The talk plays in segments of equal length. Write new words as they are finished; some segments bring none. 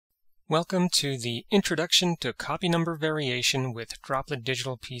Welcome to the Introduction to Copy Number Variation with Droplet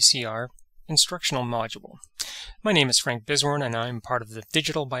Digital PCR instructional module. My name is Frank Bisworn and I'm part of the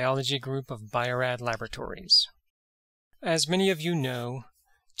Digital Biology group of Bio-Rad Laboratories. As many of you know,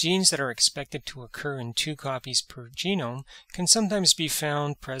 genes that are expected to occur in 2 copies per genome can sometimes be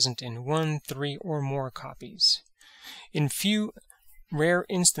found present in 1, 3, or more copies. In few rare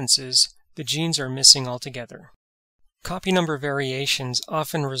instances, the genes are missing altogether. Copy number variations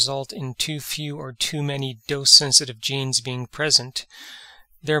often result in too few or too many dose-sensitive genes being present,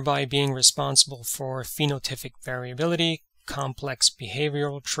 thereby being responsible for phenotypic variability, complex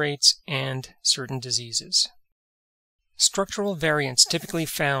behavioral traits, and certain diseases. Structural variants typically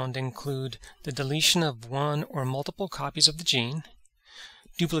found include the deletion of 1 or multiple copies of the gene,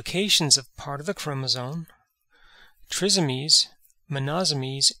 duplications of part of the chromosome, trisomies,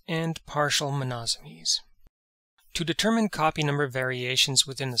 monosomies, and partial monosomies. To determine copy number variations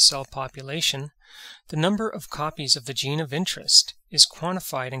within the cell population, the number of copies of the gene of interest is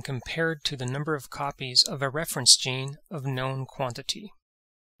quantified and compared to the number of copies of a reference gene of known quantity.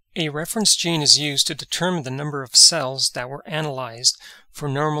 A reference gene is used to determine the number of cells that were analyzed for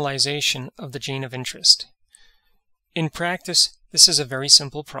normalization of the gene of interest. In practice, this is a very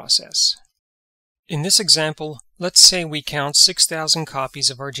simple process. In this example, let's say we count 6,000 copies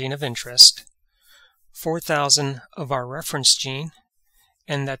of our gene of interest, 4,000 of our reference gene,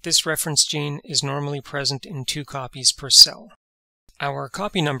 and that this reference gene is normally present in 2 copies per cell. Our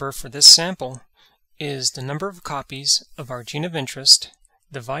copy number for this sample is the number of copies of our gene of interest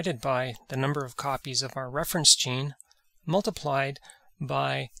divided by the number of copies of our reference gene multiplied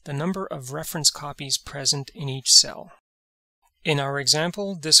by the number of reference copies present in each cell. In our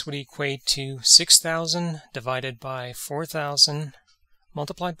example, this would equate to 6,000 divided by 4,000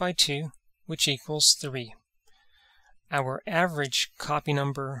 multiplied by 2, which equals 3. Our average copy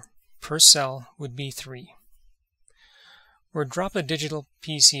number per cell would be 3. Where Droplet Digital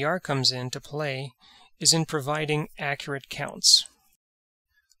PCR comes into play is in providing accurate counts.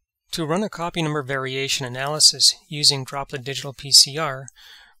 To run a copy number variation analysis using Droplet Digital PCR,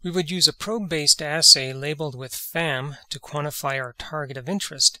 we would use a probe-based assay labeled with FAM to quantify our target of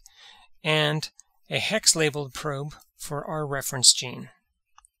interest, and a hex-labeled probe for our reference gene.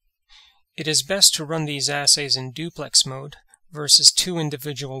 It is best to run these assays in duplex mode versus 2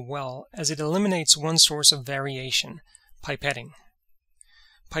 individual well, as it eliminates one source of variation, pipetting.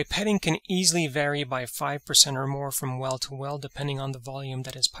 Pipetting can easily vary by 5% or more from well to well depending on the volume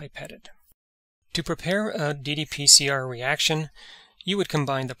that is pipetted. To prepare a ddPCR reaction, you would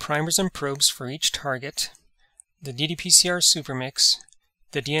combine the primers and probes for each target, the ddPCR supermix,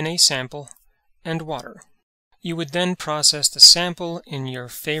 the DNA sample, and water. You would then process the sample in your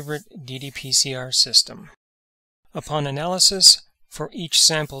favorite ddPCR system. Upon analysis, for each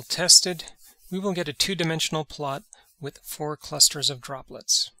sample tested, we will get a 2-dimensional plot with 4 clusters of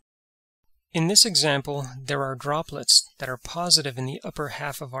droplets. In this example, there are droplets that are positive in the upper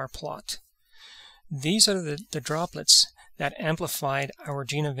half of our plot. These are the droplets that amplified our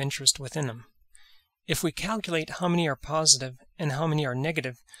gene of interest within them. If we calculate how many are positive and how many are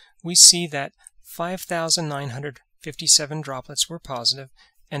negative, we see that 5,957 droplets were positive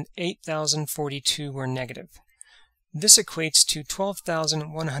and 8,042 were negative. This equates to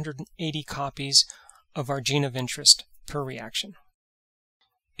 12,180 copies of our gene of interest per reaction.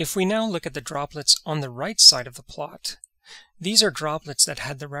 If we now look at the droplets on the right side of the plot, these are droplets that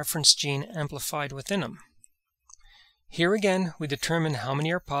had the reference gene amplified within them. Here again, we determine how many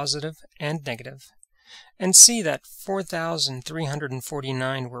are positive and negative, and see that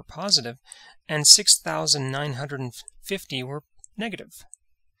 4,349 were positive and 6,950 were negative.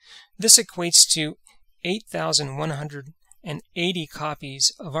 This equates to 8,180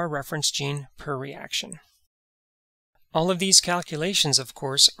 copies of our reference gene per reaction. All of these calculations, of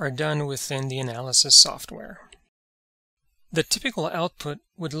course, are done within the analysis software. The typical output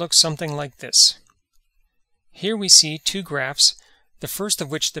would look something like this. Here we see 2 graphs, the first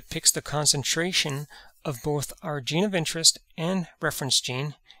of which depicts the concentration of both our gene of interest and reference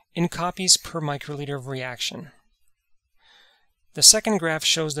gene in copies per microliter of reaction. The second graph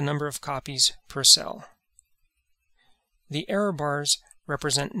shows the number of copies per cell. The error bars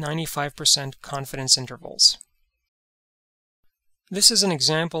represent 95% confidence intervals. This is an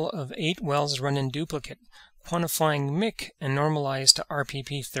example of 8 wells run in duplicate, quantifying MIC and normalized to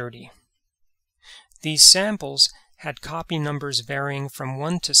RPP30. These samples had copy numbers varying from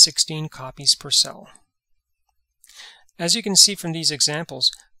 1 to 16 copies per cell. As you can see from these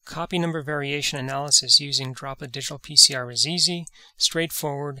examples, copy number variation analysis using Droplet Digital PCR is easy,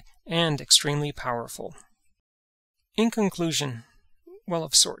 straightforward, and extremely powerful. In conclusion, well,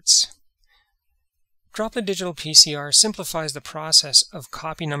 of sorts. Droplet Digital PCR simplifies the process of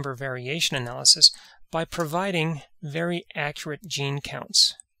copy number variation analysis by providing very accurate gene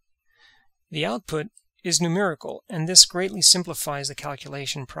counts. The output is numerical, and this greatly simplifies the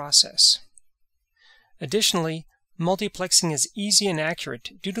calculation process. Additionally, multiplexing is easy and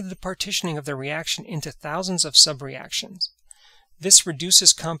accurate due to the partitioning of the reaction into thousands of subreactions. This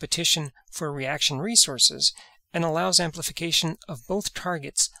reduces competition for reaction resources and allows amplification of both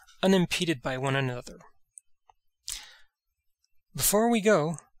targets unimpeded by one another. Before we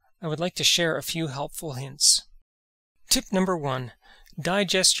go, I would like to share a few helpful hints. Tip number 1.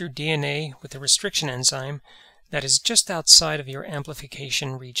 Digest your DNA with a restriction enzyme that is just outside of your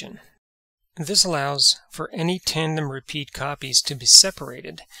amplification region. This allows for any tandem repeat copies to be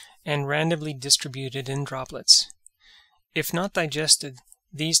separated and randomly distributed in droplets. If not digested,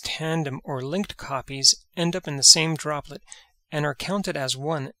 these tandem or linked copies end up in the same droplet and are counted as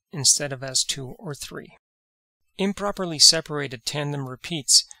 1 instead of as 2 or 3. Improperly separated tandem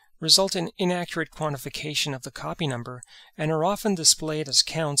repeats result in inaccurate quantification of the copy number and are often displayed as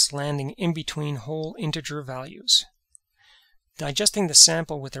counts landing in between whole integer values. Digesting the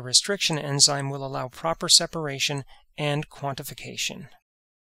sample with a restriction enzyme will allow proper separation and quantification.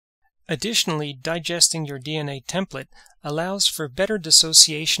 Additionally, digesting your DNA template allows for better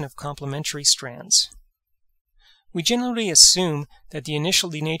dissociation of complementary strands. We generally assume that the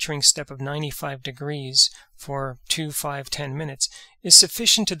initial denaturing step of 95 degrees for 2, 5, 10 minutes is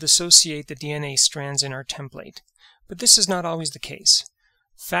sufficient to dissociate the DNA strands in our template, but this is not always the case.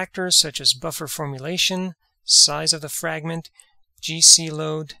 Factors such as buffer formulation, size of the fragment, GC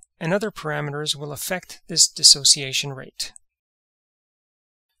load, and other parameters will affect this dissociation rate.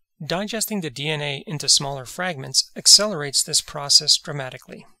 Digesting the DNA into smaller fragments accelerates this process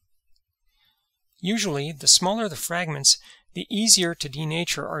dramatically. Usually, the smaller the fragments, the easier to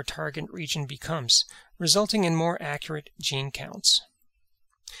denature our target region becomes, resulting in more accurate gene counts.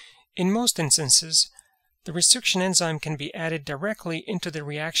 In most instances, the restriction enzyme can be added directly into the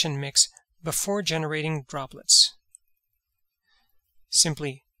reaction mix before generating droplets.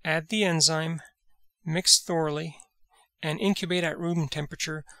 Simply add the enzyme, mix thoroughly, and incubate at room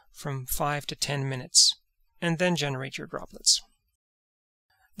temperature from 5 to 10 minutes, and then generate your droplets.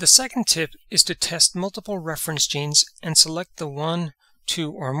 The second tip is to test multiple reference genes and select the 1,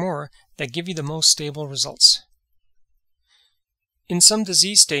 2, or more that give you the most stable results. In some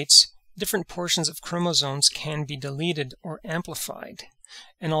disease states, different portions of chromosomes can be deleted or amplified,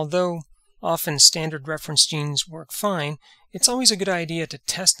 and although often standard reference genes work fine, it's always a good idea to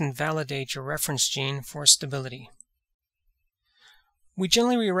test and validate your reference gene for stability. We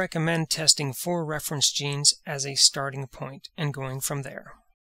generally recommend testing 4 reference genes as a starting point and going from there.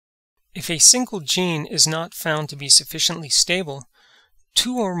 If a single gene is not found to be sufficiently stable,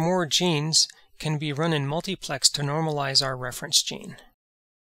 2 or more genes can be run in multiplex to normalize our reference gene.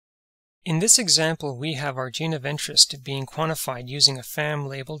 In this example, we have our gene of interest being quantified using a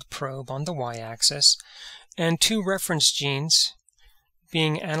FAM-labeled probe on the y-axis, and 2 reference genes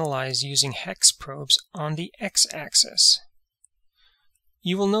being analyzed using hex probes on the x-axis.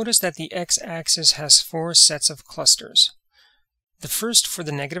 You will notice that the x-axis has 4 sets of clusters. The first for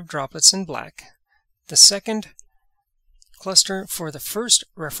the negative droplets in black, the second cluster for the first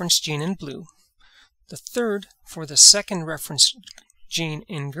reference gene in blue, the third for the second reference gene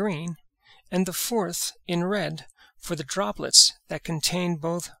in green, and the fourth in red for the droplets that contain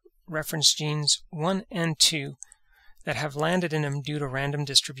both reference genes 1 and 2 that have landed in them due to random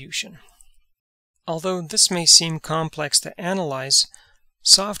distribution. Although this may seem complex to analyze,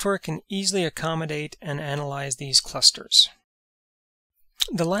 software can easily accommodate and analyze these clusters.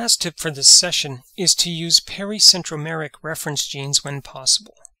 The last tip for this session is to use pericentromeric reference genes when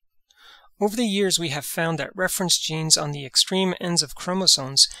possible. Over the years, we have found that reference genes on the extreme ends of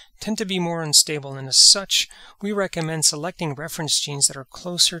chromosomes tend to be more unstable, and as such, we recommend selecting reference genes that are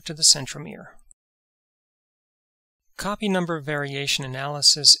closer to the centromere. Copy number variation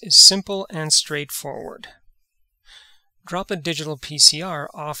analysis is simple and straightforward. Droplet Digital PCR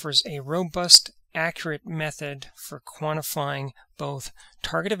offers a robust, accurate method for quantifying both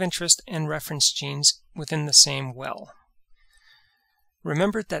target of interest and reference genes within the same well.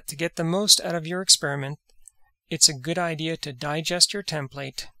 Remember that to get the most out of your experiment, it's a good idea to digest your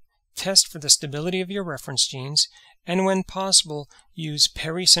template, test for the stability of your reference genes, and when possible, use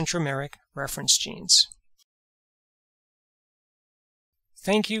pericentromeric reference genes.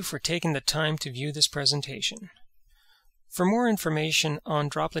 Thank you for taking the time to view this presentation. For more information on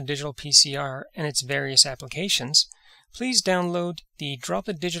Droplet Digital PCR and its various applications, please download the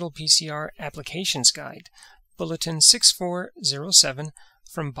Droplet Digital PCR Applications Guide, Bulletin 6407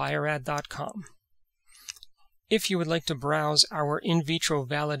 from Bio-Rad.com. If you would like to browse our in vitro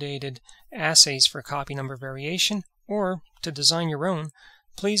validated assays for copy number variation or to design your own,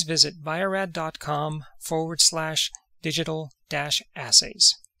 please visit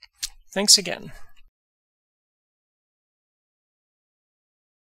biorad.com/digital-assays. Thanks again.